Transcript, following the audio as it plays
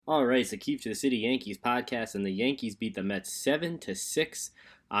All right, it's the Keep to the City Yankees podcast, and the Yankees beat the Mets 7-6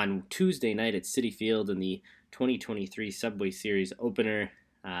 on Tuesday night at Citi Field in the 2023 Subway Series opener.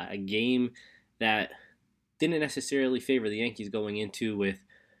 A game that didn't necessarily favor the Yankees going into, with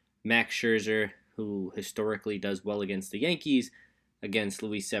Max Scherzer, who historically does well against the Yankees, against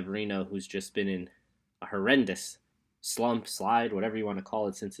Luis Severino, who's just been in a horrendous slump, slide, whatever you want to call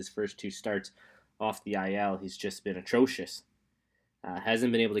it, since his first two starts off the IL. He's just been atrocious.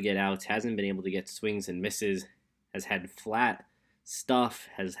 Hasn't been able to get outs, hasn't been able to get swings and misses, has had flat stuff,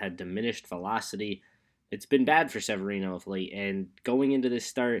 has had diminished velocity. It's been bad for Severino of late, and going into this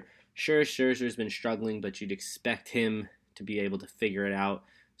start, sure, Scherzer's been struggling, but you'd expect him to be able to figure it out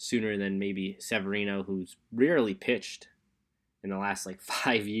sooner than maybe Severino, who's rarely pitched in the last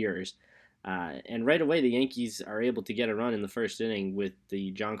 5 years. And right away, the Yankees are able to get a run in the first inning with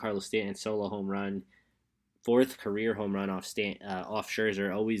the Giancarlo Stanton solo home run. Fourth career home run off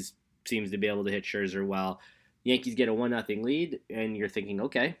Scherzer. Always seems to be able to hit Scherzer well. Yankees get a 1-0 lead, and you're thinking,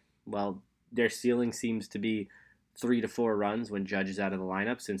 okay, well, their ceiling seems to be 3 to 4 runs when Judge is out of the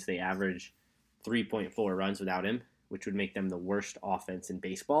lineup, since they average 3.4 runs without him, which would make them the worst offense in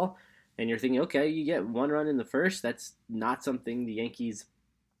baseball. And you're thinking, okay, you get 1 run in the first. That's not something the Yankees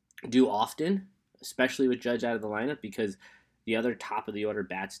do often, especially with Judge out of the lineup, because the other top of the order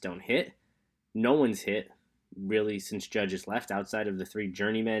bats don't hit. No one's hit really since Judge has left, outside of the 3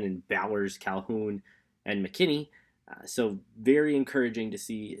 journeymen and Bowers, Calhoun, and McKinney. So very encouraging to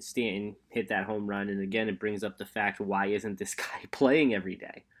see Stanton hit that home run. And again, it brings up the fact, why isn't this guy playing every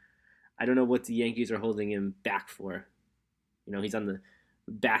day? I don't know what the Yankees are holding him back for. He's on the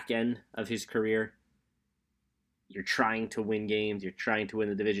back end of his career. You're trying to win games. You're trying to win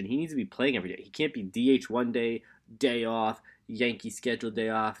the division. He needs to be playing every day. He can't be DH one day, day off, Yankee scheduled day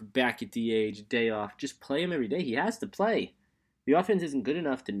off, back at DH, day off. Just play him every day. He has to play. The offense isn't good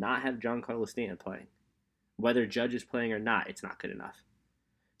enough to not have Giancarlo Stanton playing. Whether Judge is playing or not, it's not good enough.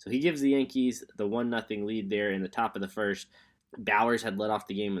 So he gives the Yankees the 1-0 lead there in the top of the first. Bowers had led off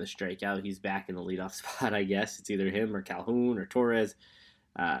the game with a strikeout. He's back in the leadoff spot, I guess. It's either him or Calhoun or Torres.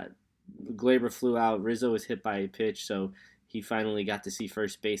 Glaber flew out. Rizzo was hit by a pitch, so he finally got to see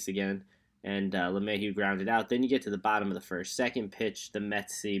first base again. And LeMahieu grounded out. Then you get to the bottom of the first. Second pitch, the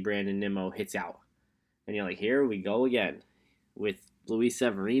Mets see Brandon Nimmo hits out. And you're like, here we go again with Luis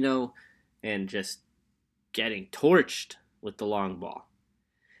Severino and just getting torched with the long ball.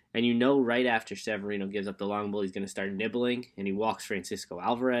 And right after Severino gives up the long ball, he's going to start nibbling, and he walks Francisco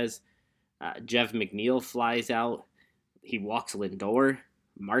Alvarez. Jeff McNeil flies out. He walks Lindor.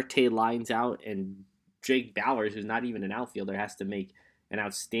 Marte lines out, and Jake Bowers, who's not even an outfielder, has to make an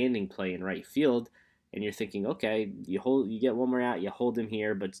outstanding play in right field. And you're thinking, okay, you get one more out, you hold him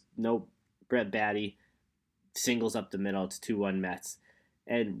here, but nope. Brett Baty singles up the middle. It's 2-1 Mets.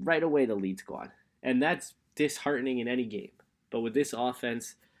 And right away the lead's gone. And that's disheartening in any game. But with this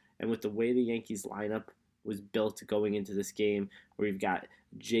offense and with the way the Yankees lineup was built going into this game, where you've got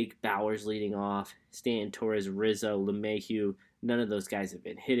Jake Bowers leading off, Stanton, Torres, Rizzo, LeMahieu, none of those guys have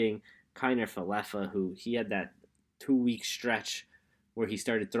been hitting. Kiner Falefa, who he had that 2-week stretch where he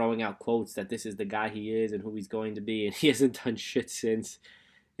started throwing out quotes that this is the guy he is and who he's going to be, and he hasn't done shit since.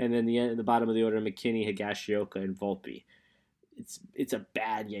 And then the bottom of the order, McKinney, Higashioka, and Volpe. It's a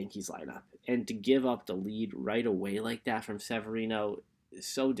bad Yankees lineup. And to give up the lead right away like that from Severino is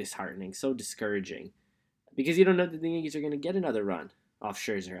so disheartening, so discouraging. Because you don't know that the Yankees are going to get another run off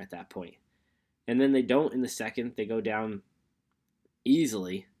Scherzer at that point. And then they don't in the second. They go down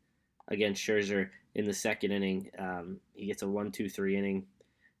easily against Scherzer in the second inning. He gets a 1-2-3 inning.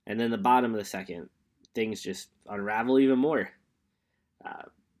 And then the bottom of the second, things just unravel even more.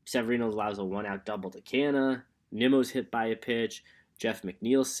 Severino allows a 1-out double to Canna. Nimmo's hit by a pitch. Jeff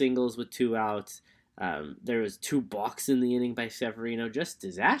McNeil singles with 2 outs. There was 2 balks in the inning by Severino. Just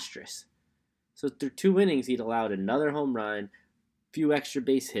disastrous. So through 2 innings, he'd allowed another home run, few extra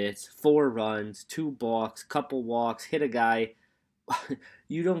base hits, 4 runs, 2 balks, couple walks, hit a guy.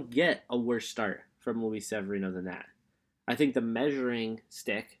 You don't get a worse start from Luis Severino than that. I think the measuring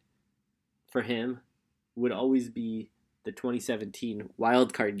stick for him would always be the 2017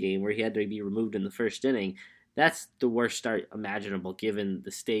 wild card game where he had to be removed in the first inning. That's the worst start imaginable given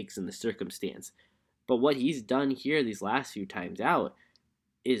the stakes and the circumstance. But what he's done here these last few times out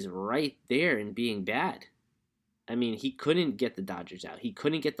is right there in being bad. I mean, he couldn't get the Dodgers out. He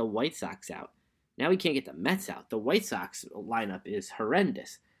couldn't get the White Sox out. Now he can't get the Mets out. The White Sox lineup is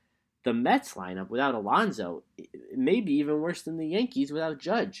horrendous. The Mets lineup without Alonso may be even worse than the Yankees without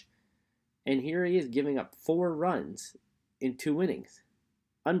Judge. And here he is giving up 4 runs in 2 innings.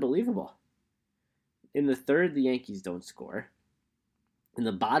 Unbelievable. In the third, the Yankees don't score. In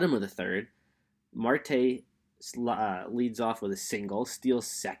the bottom of the third, Marte leads off with a single, steals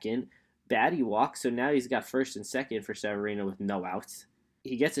second. Batty walks, so now he's got first and second for Severino with no outs.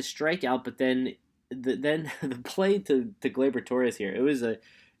 He gets a strikeout, but then the play to Gleyber Torres here, it was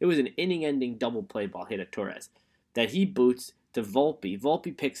an inning-ending double play ball hit at Torres that he boots to Volpe.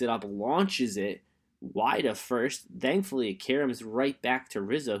 Volpe picks it up, launches it wide of first. Thankfully, it caroms right back to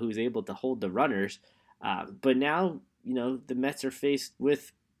Rizzo, who's able to hold the runners. But now, the Mets are faced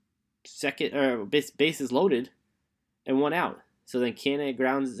with bases loaded and one out. So then Canha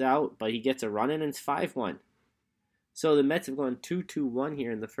grounds out, but he gets a run in, and it's 5-1. So the Mets have gone 2-2-1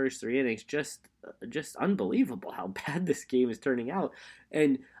 here in the first 3 innings. Just unbelievable how bad this game is turning out.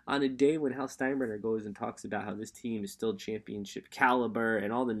 And on a day when Hal Steinbrenner goes and talks about how this team is still championship caliber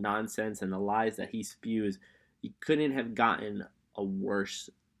and all the nonsense and the lies that he spews, you couldn't have gotten a worse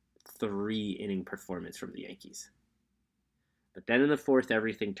 3-inning performance from the Yankees. But then in the fourth,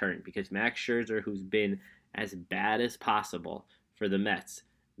 everything turned because Max Scherzer, who's been as bad as possible for the Mets,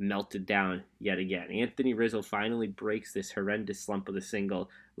 melted down yet again. Anthony Rizzo finally breaks this horrendous slump with a single.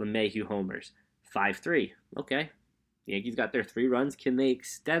 LeMahieu homers. 5-3. Okay. The Yankees got their 3 runs. Can they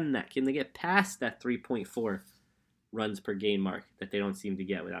extend that? Can they get past that 3.4 runs per game mark that they don't seem to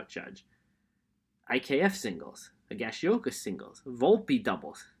get without Judge? IKF singles. Higashioka singles. Volpe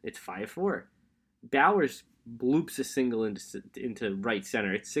doubles. It's 5-4. Bowers bloops a single into right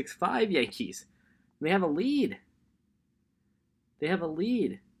center. It's 6-5 Yankees. And they have a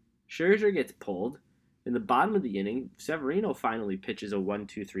lead. Scherzer gets pulled. In the bottom of the inning, Severino finally pitches a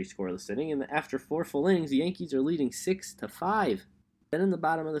 1-2-3 scoreless inning, and after 4 full innings, the Yankees are leading 6-5. Then in the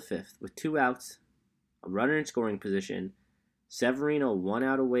bottom of the 5th, with 2 outs, a runner in scoring position, Severino 1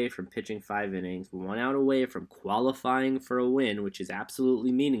 out away from pitching 5 innings, 1 out away from qualifying for a win, which is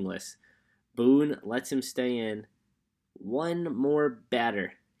absolutely meaningless. Boone lets him stay in. 1 more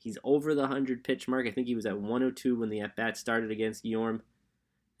batter. He's over the 100-pitch mark. I think he was at 102 when the at-bat started against Guillorme.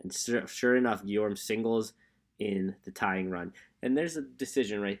 And sure enough, Guillorme singles in the tying run. And there's a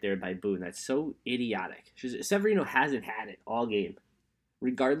decision right there by Boone that's so idiotic. Severino hasn't had it all game.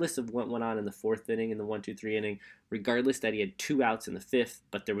 Regardless of what went on in the 4th inning, in the 1-2-3 inning, regardless that he had 2 outs in the 5th,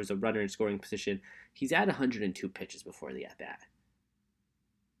 but there was a runner in scoring position, he's at 102 pitches before the at-bat.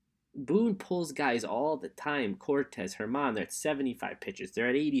 Boone pulls guys all the time. Cortez, Herman, they're at 75 pitches. They're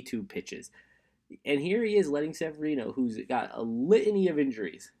at 82 pitches. And here he is letting Severino, who's got a litany of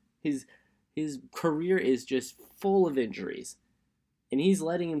injuries. His career is just full of injuries. And he's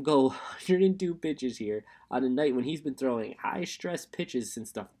letting him go 102 pitches here on a night when he's been throwing high-stress pitches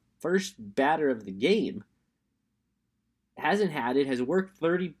since the first batter of the game. Hasn't had it, has worked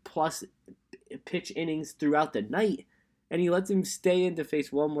 30-plus pitch innings throughout the night. And he lets him stay in to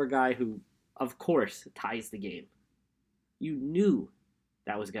face one more guy who, of course, ties the game. You knew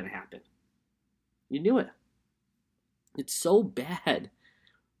that was going to happen. You knew it. It's so bad.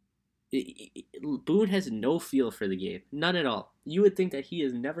 Boone has no feel for the game. None at all. You would think that he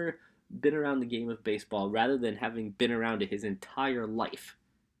has never been around the game of baseball rather than having been around it his entire life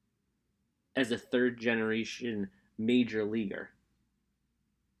as a third-generation major leaguer.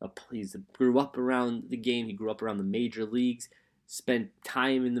 He grew up around the game. He grew up around the major leagues, spent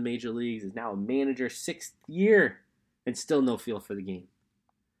time in the major leagues, is now a manager, 6th year, and still no feel for the game.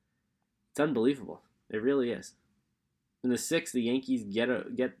 It's unbelievable. It really is. In the 6th, the Yankees get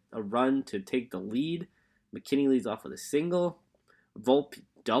a run to take the lead. McKinney leads off with a single. Volpe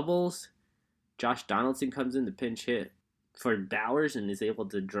doubles. Josh Donaldson comes in to pinch hit for Bowers and is able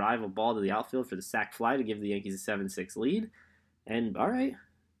to drive a ball to the outfield for the sac fly to give the Yankees a 7-6 lead. And, all right,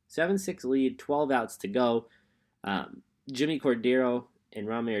 7-6 lead, 12 outs to go. Jimmy Cordero and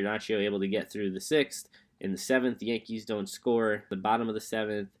Rami Ignaccio able to get through the 6th. In the 7th, the Yankees don't score. The bottom of the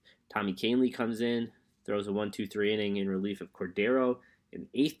 7th, Tommy Kahnle comes in, throws a 1-2-3 inning in relief of Cordero. In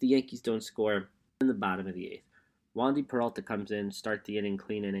the 8th, the Yankees don't score. In the bottom of the 8th, Wandy Peralta comes in, start the inning,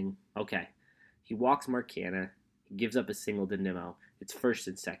 clean inning. Okay. He walks Mark Canha. He gives up a single to Nimmo. It's 1st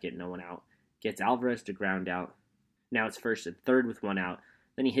and 2nd, no one out. Gets Alvarez to ground out. Now it's 1st and 3rd with 1 out.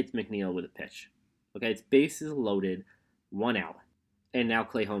 Then he hits McNeil with a pitch. Okay, it's bases loaded, 1 out. And now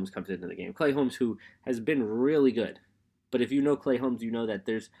Clay Holmes comes into the game. Clay Holmes, who has been really good. But if you know Clay Holmes, you know that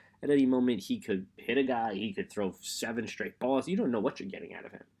there's at any moment he could hit a guy, he could throw 7 straight balls. You don't know what you're getting out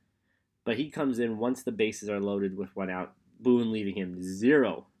of him. But he comes in once the bases are loaded with 1 out. Boone leaving him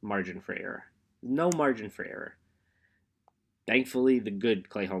 0 margin for error. No margin for error. Thankfully, the good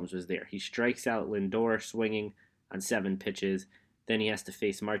Clay Holmes was there. He strikes out Lindor swinging on 7 pitches. Then he has to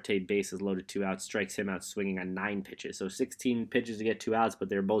face Marte, bases loaded, 2 outs, strikes him out swinging on 9 pitches. So 16 pitches to get 2 outs, but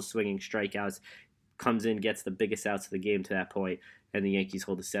they're both swinging strikeouts. Comes in, gets the biggest outs of the game to that point. and the Yankees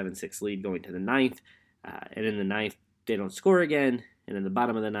hold a 7-6 lead going to the ninth. And in the ninth, they don't score again. And in the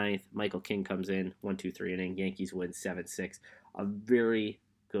bottom of the ninth, Michael King comes in, 1-2-3 inning. Yankees win 7-6. A very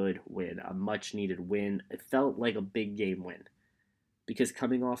good win, a much-needed win. It felt like a big game win because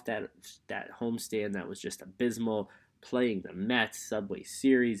coming off that homestand that was just abysmal, playing the Mets, Subway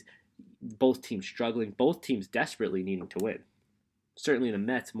Series, both teams struggling, both teams desperately needing to win. Certainly the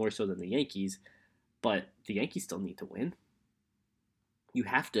Mets more so than the Yankees, but the Yankees still need to win. You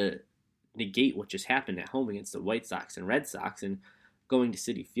have to negate what just happened at home against the White Sox and Red Sox, and going to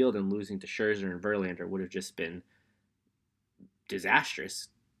Citi Field and losing to Scherzer and Verlander would have just been disastrous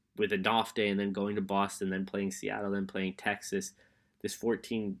with an off day and then going to Boston, then playing Seattle, then playing Texas. This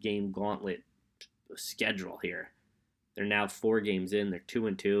 14-game gauntlet schedule here. They're now 4 games in. They're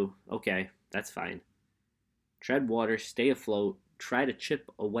 2-2. Okay, that's fine. Tread water, stay afloat, try to chip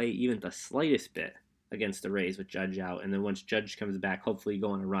away even the slightest bit against the Rays with Judge out, and then once Judge comes back, hopefully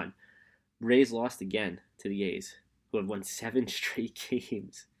go on a run. Rays lost again to the A's, who have won 7 straight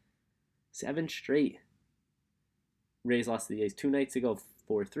games. 7 straight. Rays lost to the A's 2 nights ago,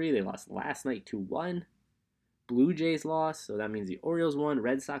 4-3. They lost last night, 2-1. Blue Jays lost, so that means the Orioles won.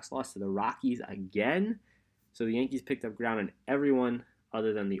 Red Sox lost to the Rockies again. So the Yankees picked up ground on everyone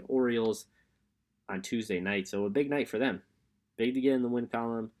other than the Orioles on Tuesday night. So a big night for them. Big to get in the win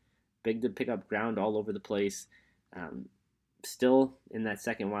column. Big to pick up ground all over the place. Still in that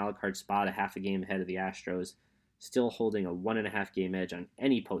second wild card spot, a half a game ahead of the Astros. Still holding a 1.5 game edge on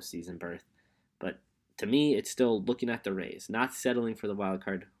any postseason berth. But to me, it's still looking at the Rays. Not settling for the wild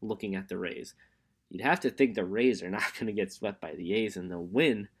card, looking at the Rays. You'd have to think the Rays are not going to get swept by the A's and they'll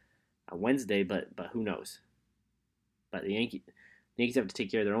win on Wednesday, but who knows? But the Yankees have to take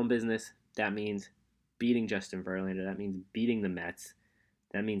care of their own business. That means beating Justin Verlander. That means beating the Mets.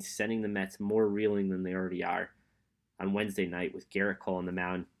 That means sending the Mets more reeling than they already are on Wednesday night with Garrett Cole on the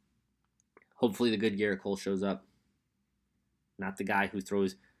mound. Hopefully the good Garrett Cole shows up. Not the guy who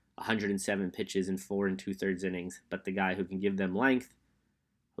throws 107 pitches in 4 2/3 innings, but the guy who can give them length,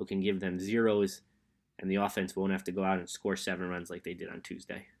 who can give them zeros, and the offense won't have to go out and score 7 runs like they did on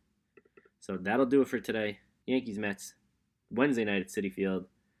Tuesday. So that'll do it for today. Yankees-Mets, Wednesday night at Citi Field.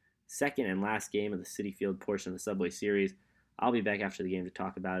 Second and last game of the Citi Field portion of the Subway Series. I'll be back after the game to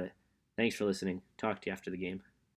talk about it. Thanks for listening. Talk to you after the game.